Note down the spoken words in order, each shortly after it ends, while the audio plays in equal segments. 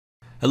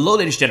Hello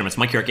ladies and gentlemen, it's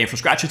Mike here at Game From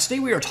Scratch, and today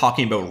we are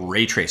talking about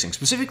ray tracing,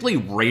 specifically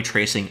ray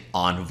tracing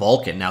on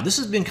Vulkan. Now this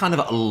has been kind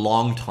of a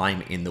long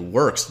time in the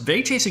works.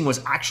 Ray tracing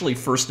was actually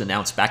first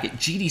announced back at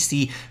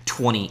GDC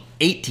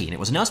 2018. It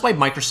was announced by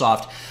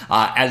Microsoft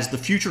as the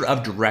future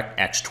of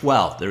DirectX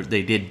 12.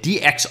 They did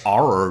DXR,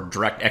 or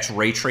DirectX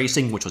Ray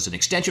Tracing, which was an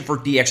extension for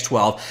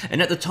DX12,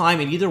 and at the time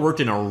it either worked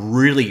in a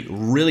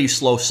really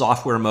slow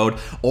software mode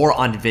or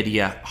on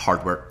NVIDIA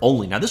hardware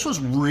only. Now this was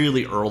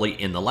really early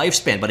in the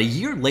lifespan, but a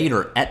year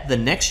later at the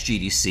next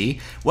GDC,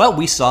 well,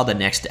 we saw the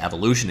next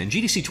evolution, and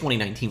GDC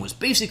 2019 was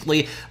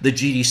basically the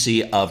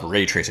GDC of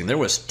ray tracing. There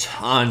was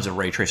tons of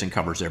ray tracing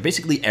covers there.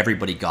 Basically,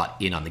 everybody got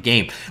in on the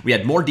game. We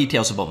had more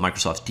details about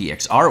Microsoft's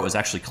DXR. It was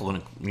actually,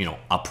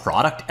 a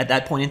product at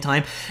that point in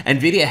time.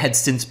 NVIDIA had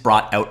since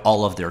brought out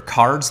all of their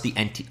cards, the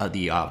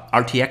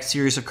RTX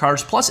series of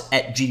cards, plus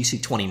at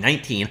GDC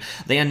 2019,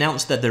 they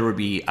announced that there would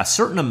be a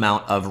certain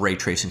amount of ray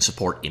tracing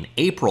support in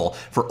April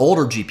for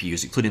older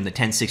GPUs, including the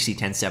 1060,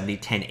 1070,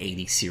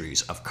 1080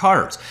 series of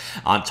cards.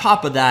 On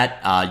top of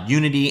that,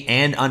 Unity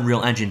and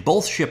Unreal Engine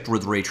both shipped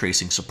with ray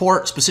tracing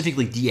support,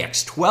 specifically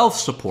DX12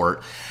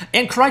 support,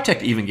 and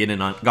Crytek even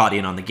got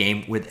in on the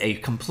game with a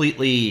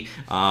completely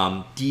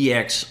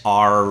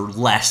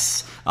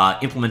DXR-less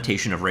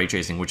implementation of ray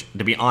tracing, which,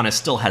 to be honest,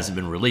 still hasn't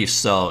been released.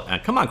 So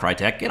come on,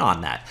 Crytek, get on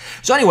that.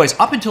 So anyways,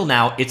 up until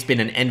now, it's been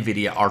an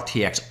NVIDIA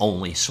RTX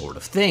only sort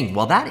of thing.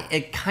 Well,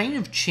 it kind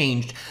of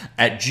changed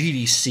at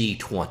GDC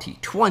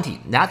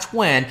 2020. That's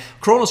when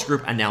Khronos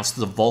Group announced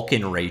the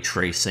Vulkan ray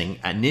tracing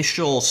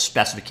initial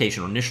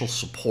specification or initial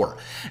support.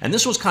 And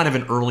this was kind of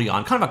an early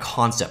on, kind of a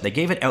concept. They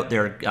gave it out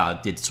there,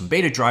 did some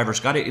beta drivers,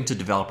 got it into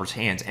developers'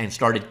 hands, and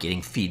started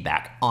getting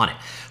feedback on it.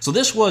 So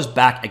this was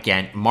back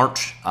again,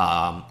 March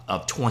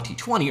of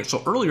 2020,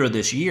 so earlier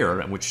this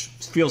year, which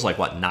feels like,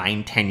 what,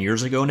 9-10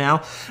 years ago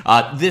now,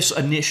 this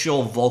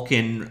initial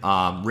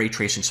Vulkan ray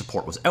tracing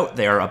support was out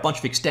there, a bunch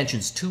of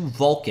extensions to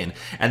Vulkan,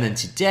 and then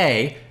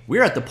today,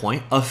 we're at the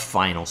point of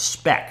final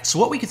spec. So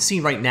what we can see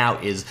right now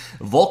is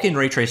Vulkan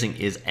ray tracing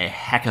is a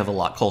heck of a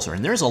lot closer,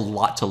 and there's a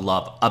lot to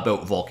love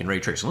about Vulkan ray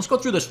tracing. Let's go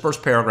through this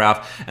first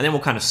paragraph, and then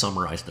we'll kind of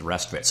summarize the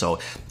rest of it. So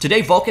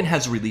today, Vulkan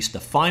has released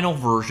the final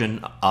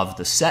version of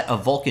the set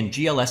of Vulkan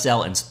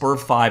GLSL and Spur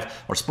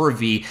 5 or Spur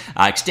V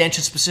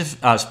extension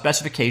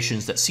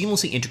specifications that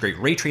seamlessly integrate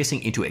ray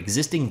tracing into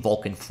existing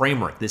Vulkan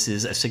framework. This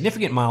is a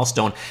significant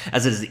milestone,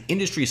 as it is the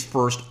industry's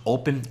first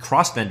open,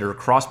 cross-vendor,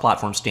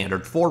 cross-platform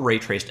standard for ray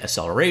traced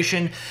acceleration,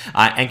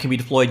 and can be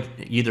deployed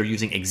either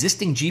using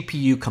existing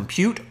GPU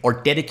compute or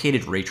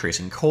dedicated ray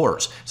tracing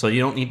cores. So you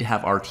don't need to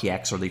have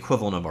RTX or the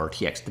equivalent of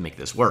RTX to make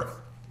this work.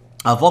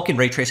 Vulkan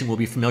ray tracing will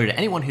be familiar to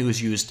anyone who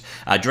has used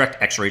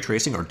DirectX ray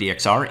tracing, or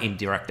DXR, in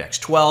DirectX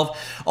 12.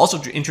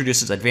 Also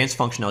introduces advanced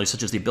functionality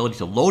such as the ability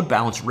to load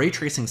balance ray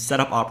tracing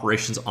setup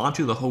operations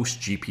onto the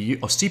host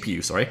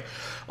CPU.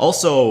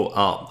 Also,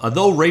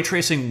 although ray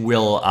tracing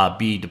will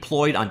be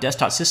deployed on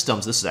desktop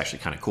systems, this is actually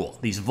kind of cool.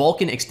 These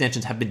Vulkan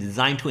extensions have been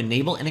designed to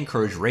enable and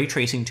encourage ray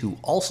tracing to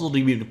also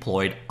be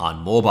deployed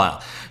on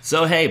mobile.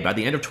 So hey, by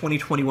the end of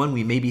 2021,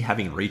 we may be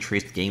having ray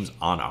traced games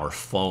on our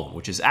phone,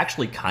 which is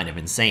actually kind of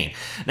insane.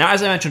 Now,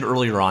 as I mentioned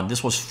earlier on,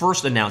 this was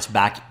first announced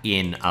back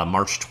in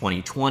March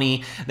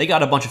 2020. They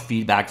got a bunch of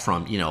feedback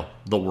from,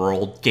 the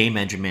world, game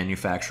engine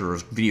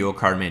manufacturers, video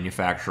card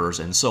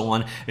manufacturers, and so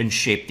on, and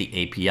shaped the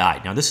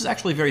API. Now, this is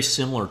actually very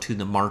similar to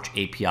the March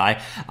API.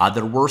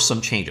 There were some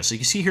changes. So you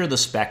can see here the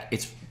spec.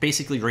 It's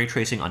basically ray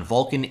tracing on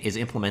Vulkan is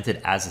implemented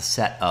as a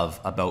set of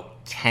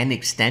about 10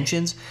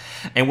 extensions.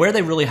 And where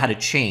they really had to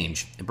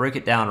change, and break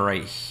it down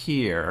right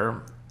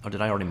here. Oh,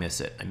 did I already miss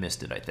it? I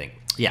missed it, I think.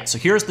 Yeah, so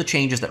here's the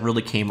changes that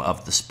really came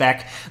of the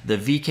spec. The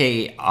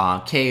VK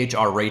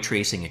KHR ray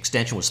tracing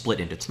extension was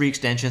split into 3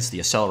 extensions: the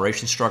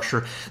acceleration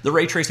structure, the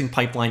ray tracing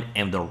pipeline,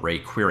 and the ray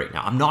query.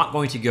 Now, I'm not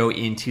going to go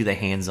into the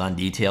hands-on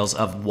details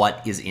of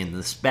what is in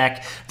the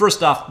spec.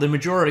 First off, the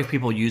majority of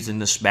people using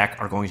the spec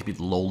are going to be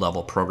the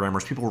low-level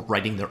programmers, people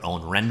writing their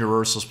own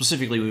renderers. So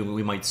specifically,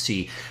 we might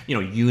see,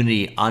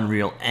 Unity,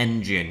 Unreal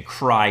Engine,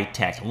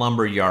 Crytek,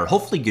 Lumberyard,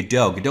 hopefully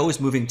Godot. Godot is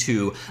moving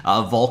to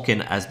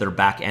Vulkan as their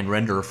back-end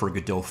renderer for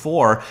Godot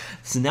 4.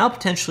 So now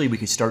potentially we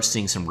could start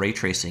seeing some ray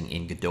tracing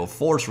in Godot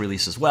 4's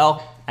release as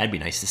well. That'd be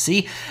nice to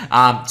see.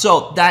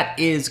 So that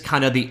is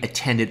kind of the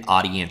intended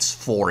audience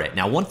for it.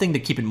 Now, one thing to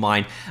keep in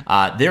mind,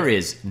 there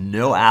is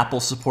no Apple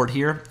support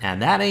here,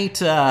 and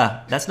that's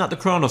not the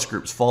Khronos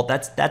Group's fault.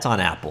 That's on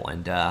Apple,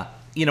 and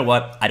you know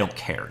what? I don't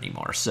care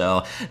anymore.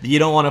 So you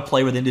don't want to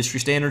play with industry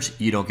standards.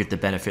 You don't get the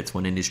benefits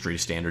when industry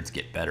standards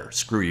get better.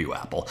 Screw you,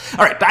 Apple.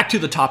 All right, back to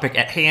the topic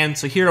at hand.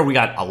 So here we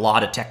got a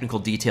lot of technical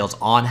details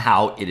on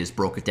how it is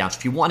broken down. So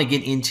if you want to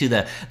get into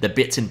the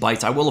bits and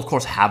bytes, I will, of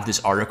course, have this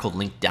article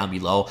linked down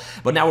below.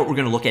 But now what we're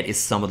going to look at is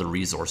some of the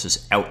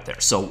resources out there.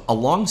 So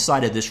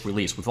alongside of this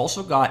release, we've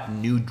also got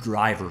new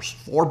drivers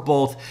for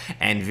both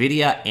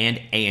NVIDIA and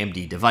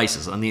AMD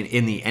devices. In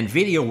the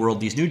NVIDIA world,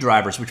 these new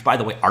drivers, which, by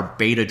the way, are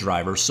beta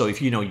drivers. So if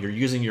if you're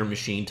using your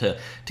machine to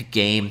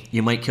game,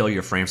 you might kill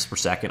your frames per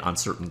second on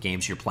certain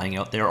games you're playing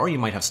out there, or you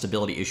might have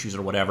stability issues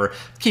or whatever.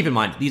 Keep in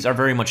mind, these are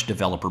very much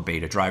developer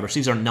beta drivers.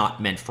 These are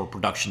not meant for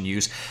production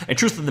use. And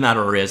truth of the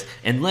matter is,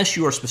 unless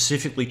you are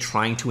specifically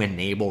trying to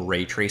enable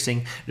ray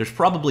tracing, there's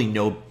probably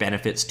no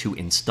benefits to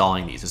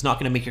installing these. It's not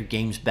going to make your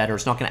games better.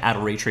 It's not going to add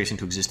ray tracing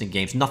to existing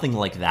games, nothing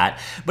like that.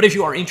 But if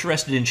you are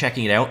interested in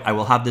checking it out, I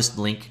will have this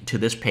link to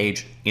this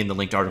page in the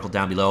linked article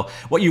down below.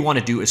 What you want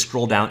to do is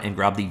scroll down and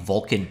grab the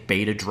Vulkan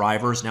beta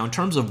drivers. Now, in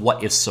terms of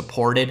what is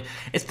supported,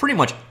 it's pretty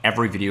much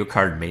every video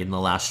card made in the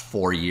last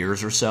 4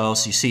 years or so.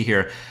 So you see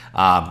here,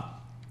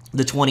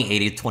 the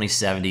 2080, the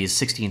 2070s,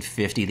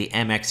 1650, the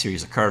MX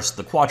series of cards,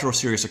 the Quattro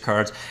series of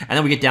cards, and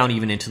then we get down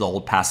even into the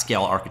old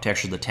Pascal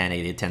architecture, the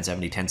 1080,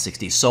 1070,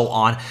 1060, so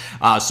on.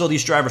 So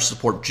these drivers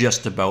support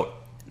just about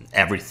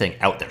everything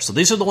out there. So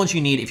these are the ones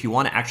you need if you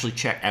want to actually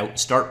check out,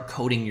 start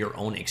coding your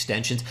own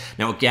extensions.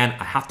 Now, again,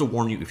 I have to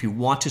warn you, if you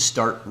want to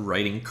start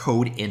writing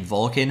code in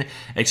Vulkan,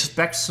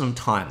 expect some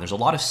time. There's a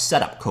lot of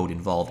setup code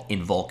involved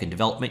in Vulkan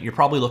development. You're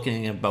probably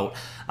looking at about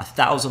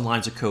 1,000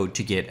 lines of code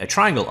to get a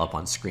triangle up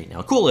on screen. Now,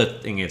 the cool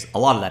thing is a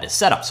lot of that is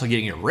setup. So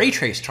getting a ray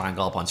trace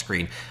triangle up on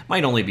screen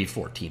might only be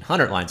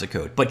 1,400 lines of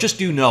code. But just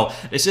do know,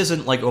 this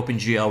isn't like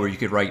OpenGL where you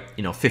could write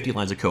 50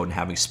 lines of code and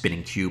having a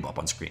spinning cube up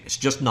on screen. It's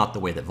just not the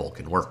way that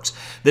Vulkan works.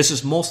 This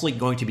is mostly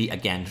going to be,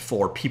 again,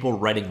 for people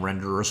writing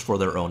renderers for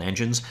their own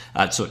engines.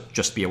 So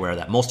just be aware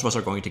that most of us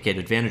are going to get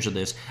advantage of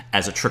this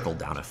as a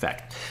trickle-down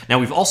effect. Now,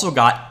 we've also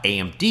got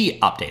AMD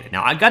updated.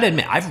 Now, I've got to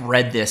admit, I've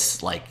read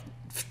this like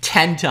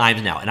 10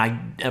 times now.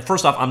 And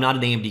first off, I'm not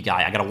an AMD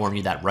guy. I got to warn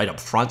you that right up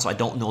front, so I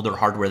don't know their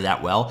hardware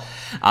that well.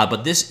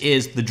 But this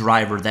is the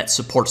driver that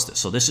supports this.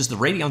 So this is the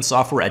Radeon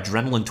Software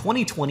Adrenalin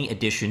 2020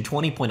 Edition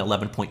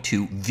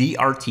 20.11.2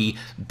 VRT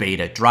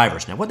beta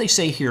drivers. Now, what they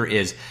say here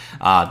is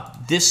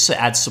this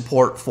adds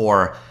support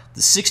for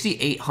the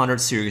 6800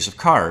 series of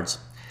cards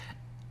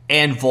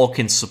and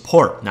Vulkan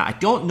support. Now, I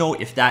don't know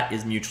if that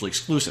is mutually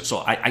exclusive,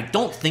 so I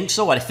don't think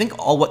so. I think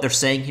all what they're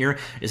saying here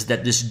is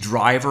that this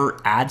driver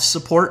adds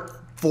support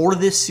for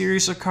this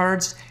series of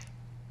cards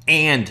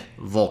and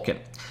Vulkan.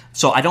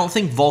 So I don't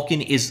think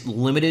Vulkan is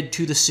limited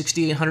to the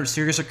 6800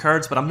 series of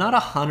cards, but I'm not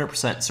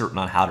 100% certain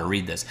on how to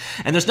read this.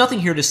 And there's nothing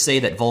here to say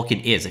that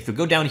Vulkan is. If you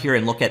go down here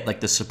and look at like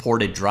the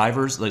supported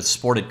drivers, the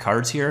supported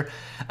cards here,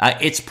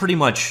 it's pretty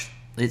much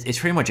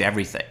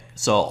everything.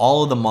 So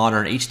all of the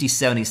modern HD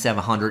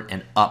 7700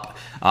 and up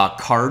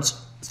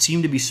cards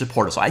seem to be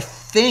supported. So I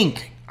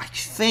think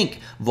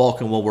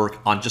Vulkan will work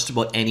on just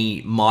about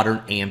any modern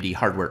AMD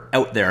hardware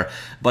out there,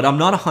 but I'm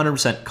not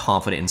 100%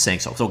 confident in saying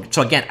so.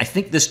 So again, I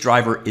think this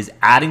driver is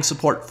adding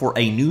support for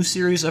a new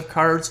series of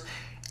cards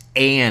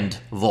and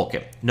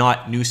Vulkan,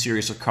 not new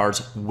series of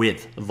cards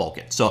with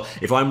Vulkan. So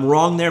if I'm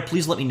wrong there,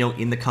 please let me know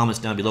in the comments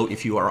down below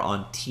if you are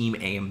on Team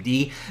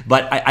AMD.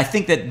 But I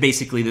think that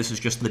basically this is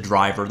just the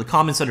driver, the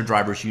common set of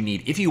drivers you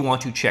need if you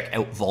want to check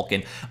out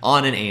Vulkan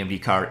on an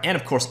AMD card. And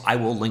of course, I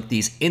will link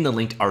these in the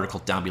linked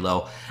article down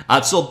below.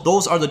 So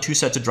those are the two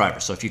sets of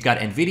drivers. So if you've got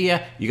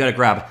NVIDIA, you got to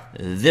grab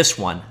this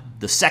one.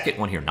 The second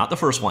one here, not the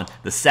first one,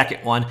 the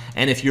second one.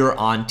 And if you're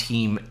on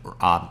Team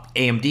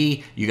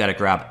AMD, you got to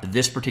grab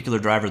this particular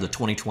driver, the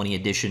 2020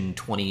 edition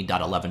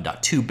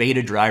 20.11.2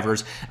 beta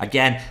drivers.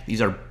 Again,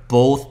 these are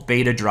both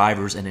beta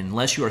drivers, and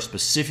unless you are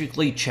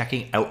specifically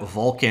checking out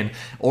Vulkan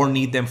or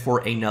need them for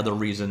another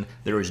reason,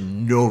 there is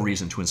no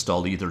reason to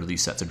install either of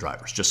these sets of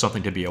drivers. Just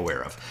something to be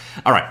aware of.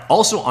 All right,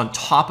 also on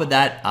top of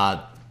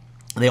that,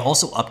 they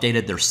also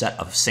updated their set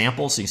of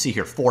samples. So you see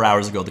here 4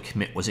 hours ago the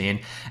commit was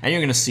in, and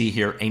you're going to see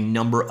here a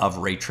number of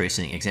ray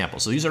tracing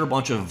examples. So these are a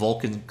bunch of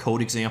Vulkan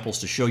code examples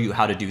to show you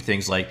how to do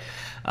things like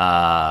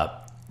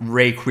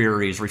ray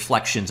queries,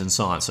 reflections, and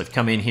so on. So if you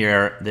come in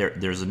here,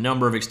 there's a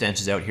number of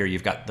extensions out here.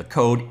 You've got the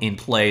code in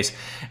place,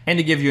 and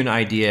to give you an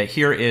idea,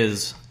 here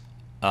is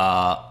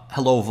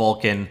Hello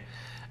Vulkan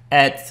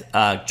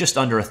at just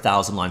under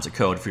 1,000 lines of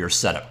code for your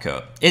setup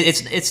code.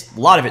 It's a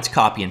lot of it's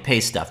copy and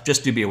paste stuff,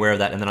 just to be aware of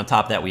that. And then on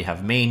top of that, we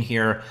have main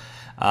here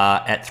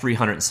at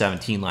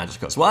 317 lines of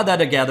code. So add that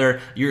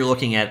together, you're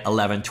looking at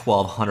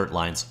 1,200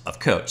 lines of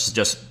code. So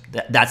just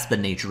that's the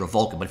nature of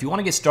Vulkan. But if you want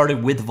to get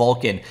started with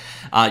Vulkan,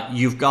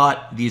 you've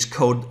got these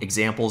code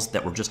examples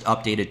that were just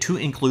updated to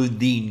include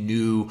the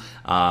new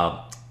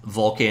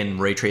Vulkan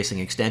ray tracing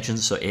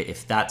extensions. So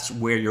if that's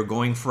where you're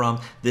going from,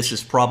 this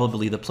is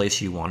probably the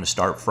place you want to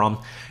start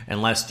from,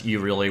 unless you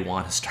really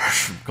want to start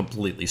from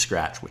completely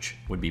scratch, which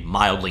would be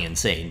mildly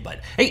insane, but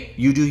hey,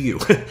 you do you.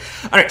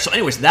 All right, so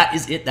anyways, that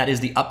is it. That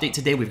is the update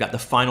today. We've got the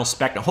final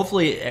spec. Now,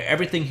 hopefully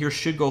everything here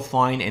should go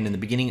fine, and in the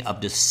beginning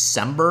of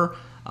December,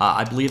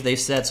 I believe they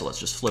said, so let's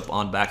just flip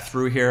on back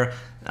through here.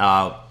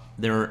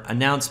 Their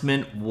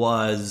announcement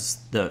was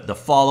the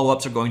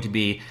follow-ups are going to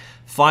be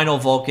final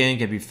Vulkan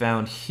can be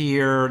found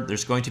here.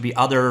 There's going to be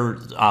other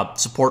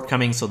support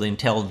coming, so the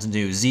Intel's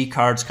new Z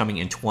cards coming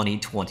in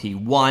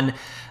 2021.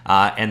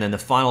 And then the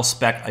final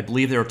spec, I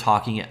believe they were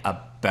talking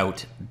about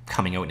about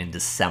coming out in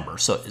December.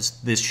 So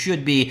this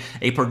should be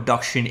a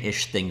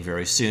production-ish thing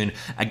very soon.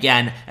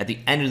 Again, at the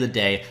end of the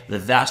day, the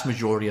vast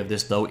majority of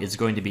this, though, is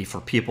going to be for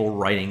people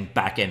writing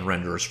back-end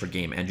renderers for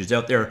game engines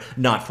out there,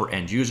 not for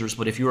end users.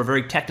 But if you're a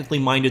very technically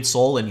minded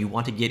soul and you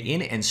want to get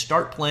in and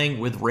start playing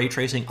with ray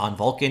tracing on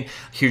Vulkan,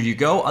 here you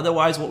go.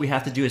 Otherwise, what we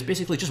have to do is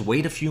basically just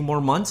wait a few more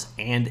months,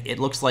 and it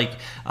looks like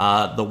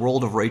the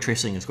world of ray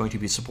tracing is going to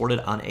be supported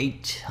on a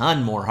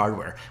ton more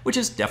hardware, which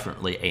is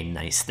definitely a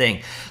nice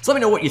thing. So let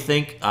me know what you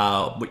think.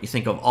 What you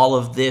think of all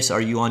of this.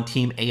 Are you on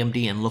Team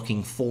AMD and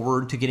looking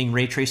forward to getting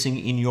ray tracing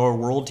in your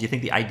world? Do you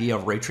think the idea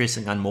of ray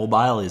tracing on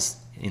mobile is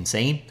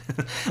insane?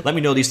 Let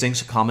me know these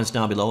things in comments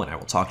down below, and I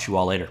will talk to you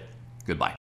all later. Goodbye.